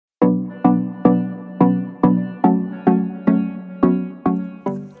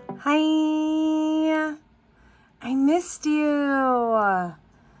Hi, I missed you.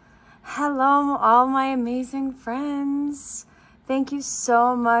 Hello, all my amazing friends. Thank you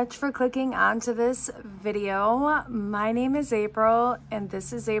so much for clicking onto this video. My name is April, and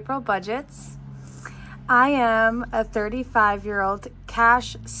this is April Budgets. I am a 35-year-old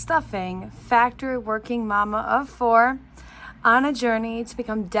cash stuffing factory working mama of 4 on a journey to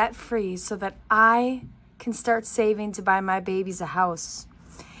become debt-free so that I can start saving to buy my babies a house.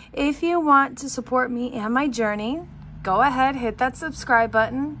 If you want to support me and my journey, go ahead, hit that subscribe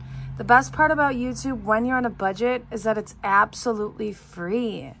button. The best part about YouTube when you're on a budget is that it's absolutely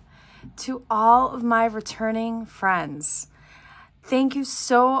free. To all of my returning friends, thank you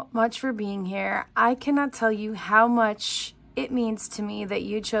so much for being here. I cannot tell you how much it means to me that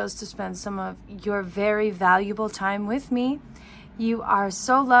you chose to spend some of your very valuable time with me. You are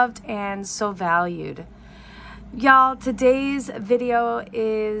so loved and so valued. Y'all, today's video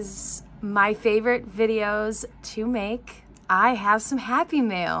is my favorite videos to make. I have some happy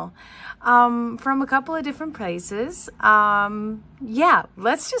mail from a couple of different places. Yeah,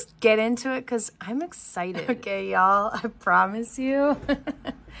 let's just get into it because I'm excited. Okay, y'all, I promise you,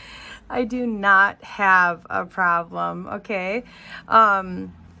 I do not have a problem, okay?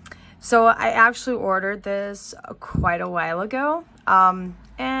 So I actually ordered this quite a while ago.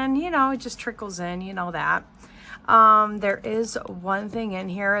 And, you know, it just trickles in, you know that. There is one thing in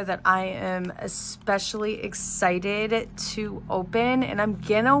here that I am especially excited to open, and I'm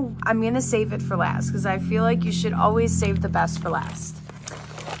gonna save it for last because I feel like you should always save the best for last.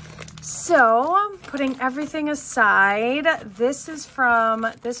 So, putting everything aside, this one's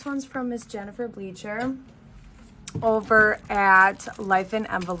from Miss Jennifer Bleacher over at Life in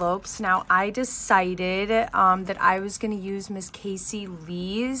Envelopes. Now, I decided that I was going to use Miss Casey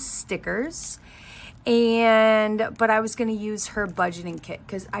Lee's stickers, but I was going to use her budgeting kit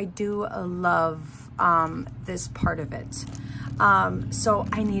because I do love this part of it. So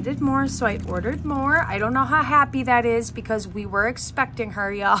I needed more, so I ordered more. I don't know how happy that is because we were expecting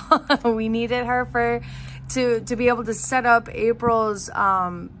her, y'all. We needed her to be able to set up April's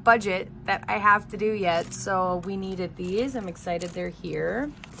budget that I have to do yet. So we needed these. I'm excited they're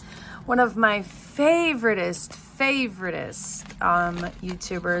here. One of my favoriteest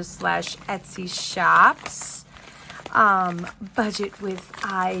YouTubers slash Etsy shops, Budget with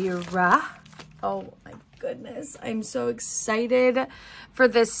Ira. Oh my goodness, I'm so excited for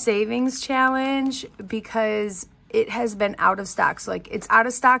this savings challenge because it has been out of stock. So like it's out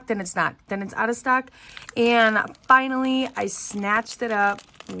of stock, then it's not, then it's out of stock. And finally I snatched it up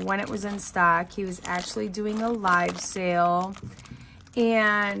when it was in stock. He was actually doing a live sale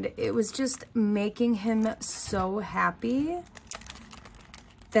and it was just making him so happy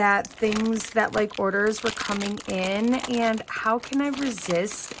that like orders were coming in, and how can I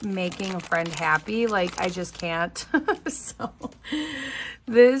resist making a friend happy? Like I just can't. So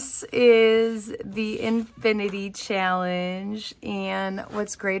this is the Infinity Challenge, and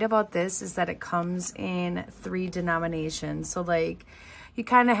what's great about this is that it comes in 3 denominations. So like you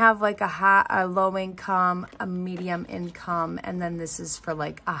kind of have like a low income, a medium income, and then this is for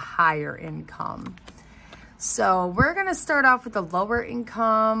like a higher income. So we're going to start off with the lower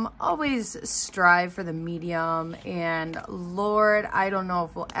income, always strive for the medium, and Lord, I don't know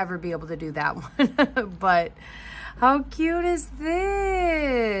if we'll ever be able to do that one, but how cute is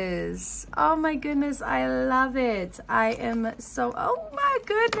this? Oh my goodness, I love it. I am so, oh my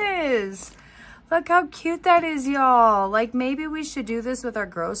goodness. Look how cute that is, y'all. Like maybe we should do this with our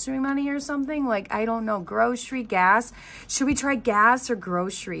grocery money or something. Like, I don't know, grocery, gas. Should we try gas or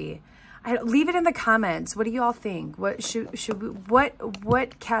grocery? Leave it in the comments. What do you all think? What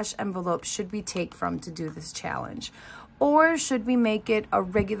what cash envelope should we take from to do this challenge? Or should we make it a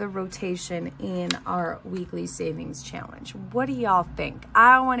regular rotation in our weekly savings challenge? What do y'all think?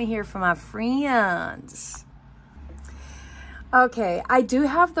 I want to hear from my friends. Okay, I do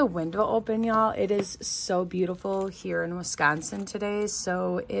have the window open, y'all. It is so beautiful here in Wisconsin today.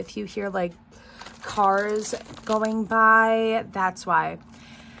 So if you hear like cars going by, that's why.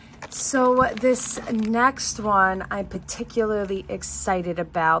 So this next one I'm particularly excited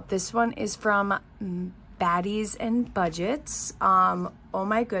about. This one is from Baddies and Budgets. Oh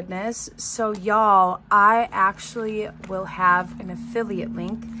my goodness. So y'all, I actually will have an affiliate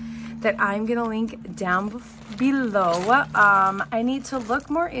link that I'm gonna link down below. I need to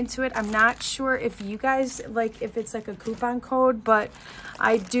look more into it. I'm not sure if you guys like if it's like a coupon code, but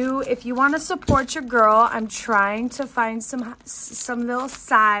I do. If you want to support your girl, I'm trying to find some little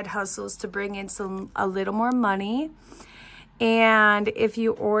side hustles to bring in a little more money. And if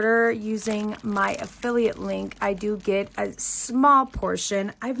you order using my affiliate link, I do get a small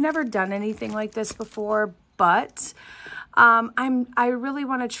portion. I've never done anything like this before, but I really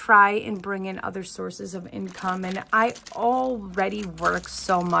want to try and bring in other sources of income, and I already work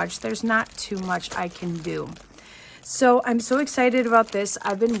so much. There's not too much I can do. So I'm so excited about this.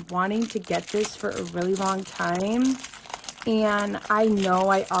 I've been wanting to get this for a really long time. And I know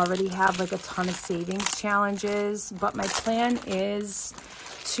I already have like a ton of savings challenges, but my plan is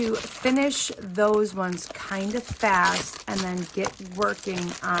to finish those ones kind of fast and then get working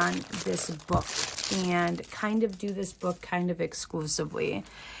on this book and kind of do this book kind of exclusively.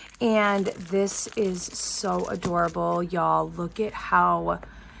 And this is so adorable, y'all. Look at how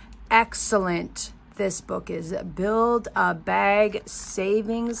excellent this book is. Build a Bag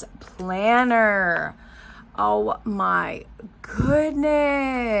Savings Planner. Oh my goodness.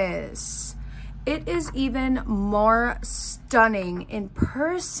 It is even more stunning in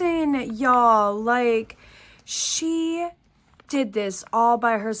person, y'all. Like, she did this all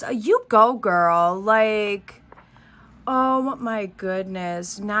by herself. You go, girl. Like, oh my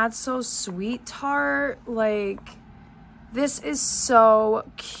goodness. Not so sweetheart. Like, this is so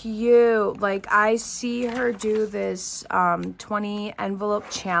cute. Like, I see her do this 20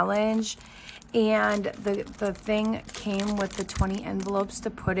 envelope challenge. And the thing came with the 20 envelopes to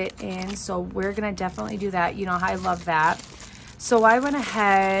put it in. So we're going to definitely do that. You know how I love that. So I went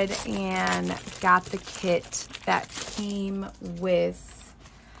ahead and got the kit that came with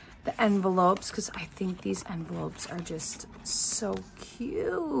the envelopes, because I think these envelopes are just so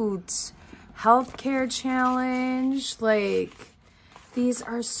cute. Healthcare challenge. Like, these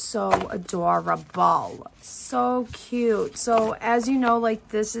are so adorable. So cute. So as you know, like,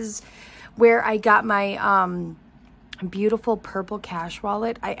 this is where I got my beautiful purple cash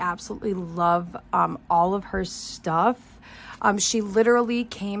wallet. I absolutely love all of her stuff. She literally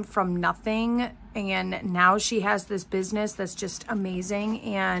came from nothing, and now she has this business that's just amazing,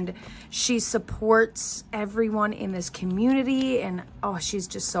 and she supports everyone in this community, and oh, she's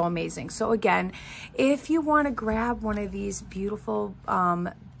just so amazing. So again, if you want to grab one of these beautiful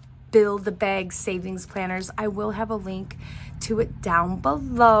Build the Bag Savings Planners, I will have a link to it down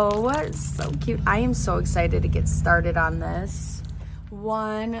below. So cute. I am so excited to get started on this.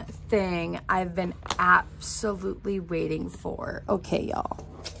 One thing I've been absolutely waiting for. Okay, y'all.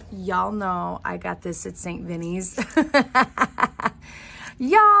 Y'all know I got this at St. Vinny's.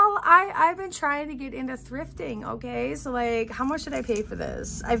 Y'all, I've been trying to get into thrifting, okay? So, like, how much did I pay for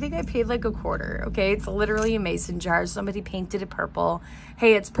this? I think I paid like $1/4, okay? It's literally a mason jar. Somebody painted it purple.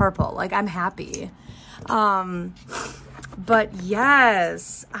 Hey, it's purple. Like, I'm happy. But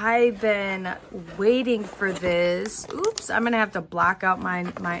yes, I've been waiting for this. Oops, I'm gonna have to block out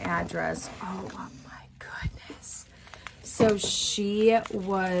my address. Oh my goodness. So she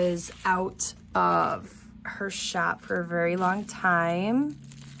was out of her shop for a very long time.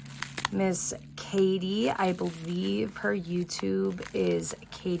 Miss Katie, I believe her YouTube is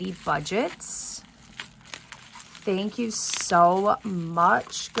Katie Budgets. Thank you so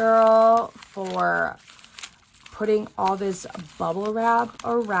much, girl, for putting all this bubble wrap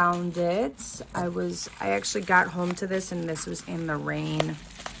around it. I actually got home to this and this was in the rain.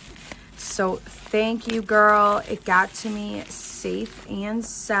 So thank you, girl. It got to me safe and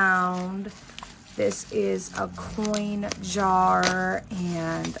sound. This is a coin jar,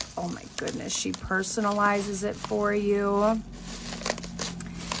 and oh my goodness, she personalizes it for you.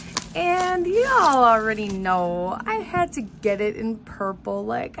 And y'all already know I had to get it in purple.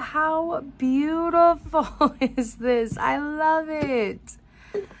 Like, how beautiful is this? I love it.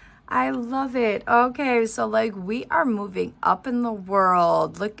 I love it. Okay, so like, we are moving up in the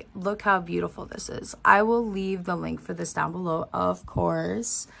world. Look how beautiful this is. I will leave the link for this down below, of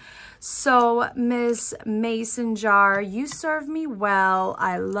course. So, Miss Mason Jar, you serve me well.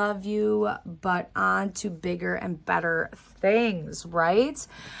 I love you, but on to bigger and better things, right?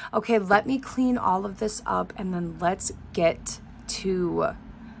 Okay, let me clean all of this up and then let's get to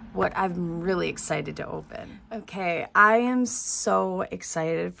what I'm really excited to open. Okay, I am so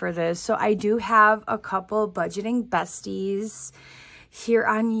excited for this. So I do have a couple budgeting besties here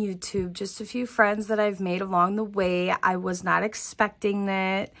on YouTube, just a few friends that I've made along the way. I was not expecting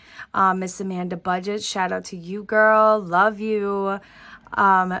that. Miss Amanda Budget, shout out to you, girl. Love you.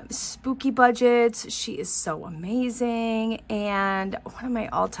 Spooky Budgets, she is so amazing. And one of my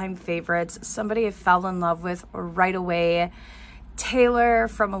all-time favorites, somebody I fell in love with right away, Taylor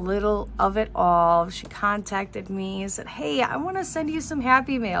from A Little of It All. She contacted me and said, hey, I want to send you some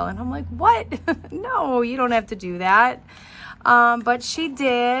happy mail. And I'm like, what? No, you don't have to do that. But she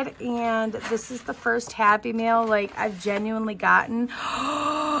did, and this is the first Happy Mail like I've genuinely gotten.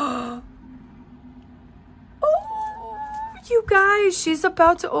 Oh, you guys, she's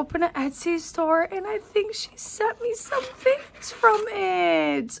about to open an Etsy store, and I think she sent me some things from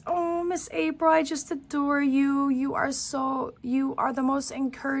it. Oh, Miss April, I just adore you. You are the most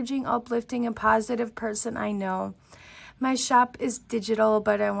encouraging, uplifting, and positive person I know. My shop is digital,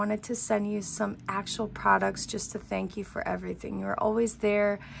 but I wanted to send you some actual products just to thank you for everything. You're always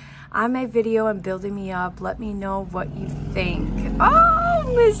there on my video and building me up. Let me know what you think.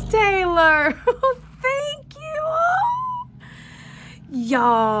 Oh, Miss Taylor. Thank you. Oh.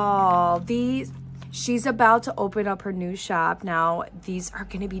 Y'all, she's about to open up her new shop. Now, these are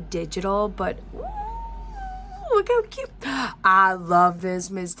going to be digital, but look how cute. I love this,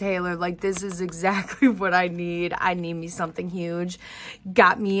 Miss Taylor. Like, this is exactly what I need. I need me something huge.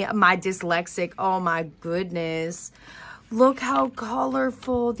 Got me my dyslexic. Oh, my goodness. Look how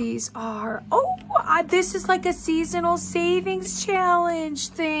colorful these are. Oh, this is like a seasonal savings challenge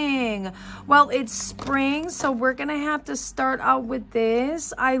thing. Well, it's spring, so we're going to have to start out with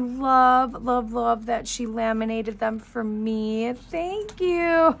this. I love, love, love that she laminated them for me. Thank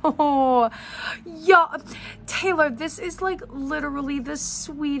you. Yeah, Taylor, this is like literally the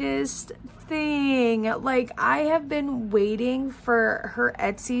sweetest thing. Like, I have been waiting for her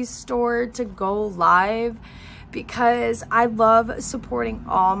Etsy store to go live, because I love supporting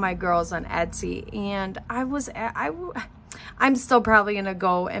all my girls on Etsy, and I'm still probably gonna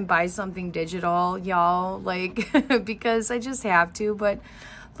go and buy something digital, y'all, like, because I just have to. But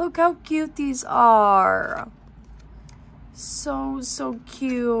look how cute these are. So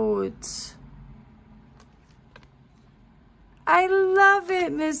cute. I love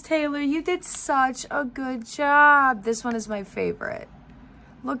it, Miss Taylor. You did such a good job. This one is my favorite.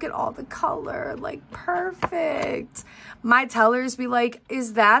 Look at all the color, like, perfect. My tellers be like,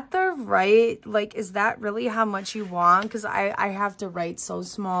 is that the right, like, is that really how much you want? Because I have to write so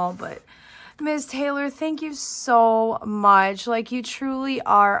small. But Miss Taylor, thank you so much. Like, you truly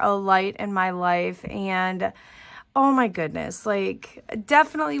are a light in my life. And oh my goodness, like,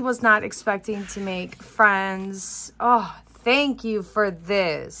 definitely was not expecting to make friends. Oh, thank you for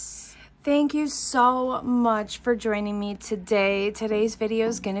this. Thank you so much for joining me today. Today's video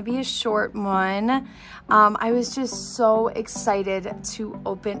is going to be a short one. I was just so excited to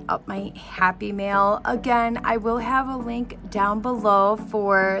open up my Happy Mail. Again, I will have a link down below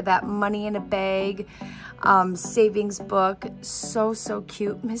for that Money in a Bag savings book. So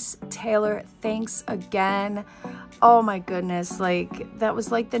cute. Miss Taylor, thanks again. Oh my goodness, like, that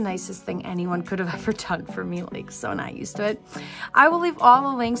was like the nicest thing anyone could have ever done for me. Like, so not used to it. I will leave all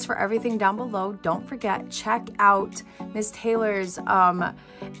the links for everything down below. Don't forget, check out Miss Taylor's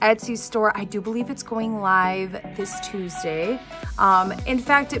Etsy store. I do believe it's going live this Tuesday. In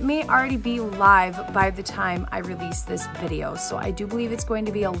fact, it may already be live by the time I release this video. So I do believe it's going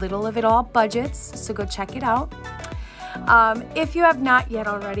to be a little of it all budgets. So go check it out. If you have not yet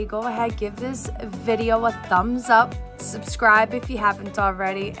already, go ahead, give this video a thumbs up, subscribe if you haven't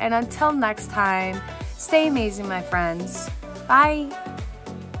already, and until next time, stay amazing, my friends. Bye.